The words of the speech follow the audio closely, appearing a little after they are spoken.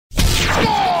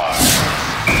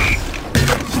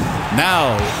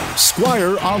Now,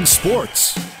 Squire on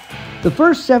Sports. The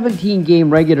first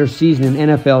 17-game regular season in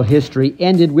NFL history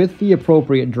ended with the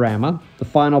appropriate drama, the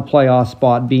final playoff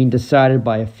spot being decided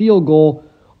by a field goal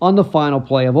on the final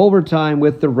play of overtime,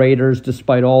 with the Raiders,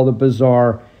 despite all the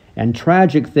bizarre and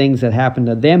tragic things that happened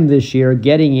to them this year,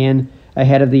 getting in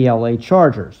ahead of the LA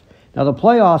Chargers. Now, the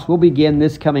playoffs will begin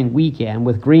this coming weekend,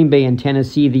 with Green Bay and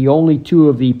Tennessee the only two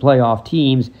of the playoff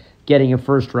teams getting a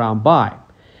first-round bye.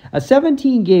 A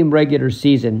 17-game regular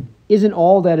season isn't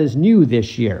all that is new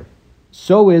this year.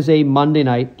 So is a Monday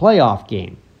night playoff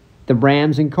game. The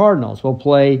Rams and Cardinals will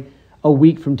play a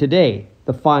week from today,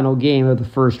 the final game of the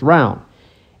first round.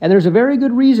 And there's a very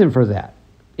good reason for that.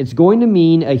 It's going to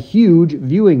mean a huge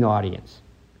viewing audience.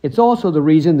 It's also the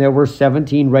reason there were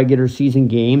 17 regular season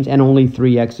games and only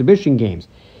 3 exhibition games.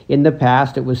 In the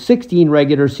past, it was 16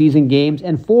 regular season games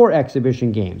and 4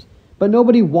 exhibition games. But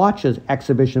nobody watches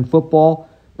exhibition football,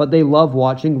 but they love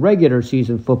watching regular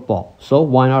season football. So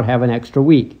why not have an extra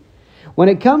week? When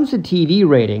it comes to TV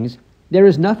ratings, there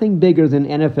is nothing bigger than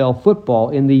NFL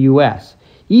football in the U.S.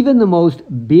 Even the most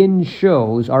binge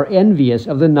shows are envious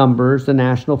of the numbers the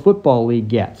National Football League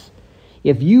gets.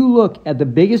 If you look at the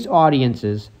biggest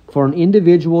audiences for an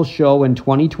individual show in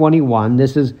 2021,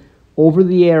 this is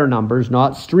over-the-air numbers,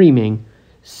 not streaming,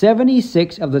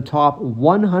 76 of the top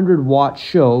 100-watch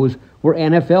shows were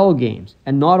NFL games,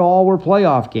 and not all were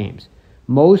playoff games.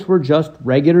 Most were just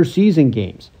regular season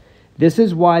games. This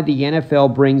is why the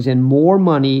NFL brings in more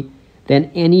money than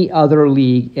any other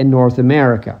league in North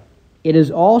America. It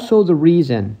is also the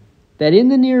reason that in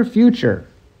the near future,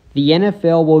 the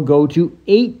NFL will go to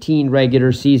 18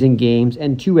 regular season games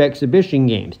and 2 exhibition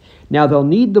games. Now, they'll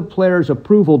need the players'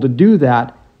 approval to do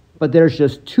that, but there's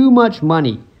just too much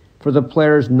money for the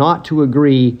players not to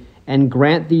agree and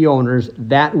grant the owners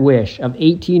that wish of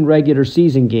 18 regular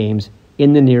season games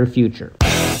in the near future.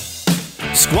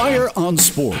 Squire on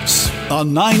Sports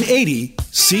on 980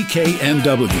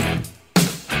 CKNW.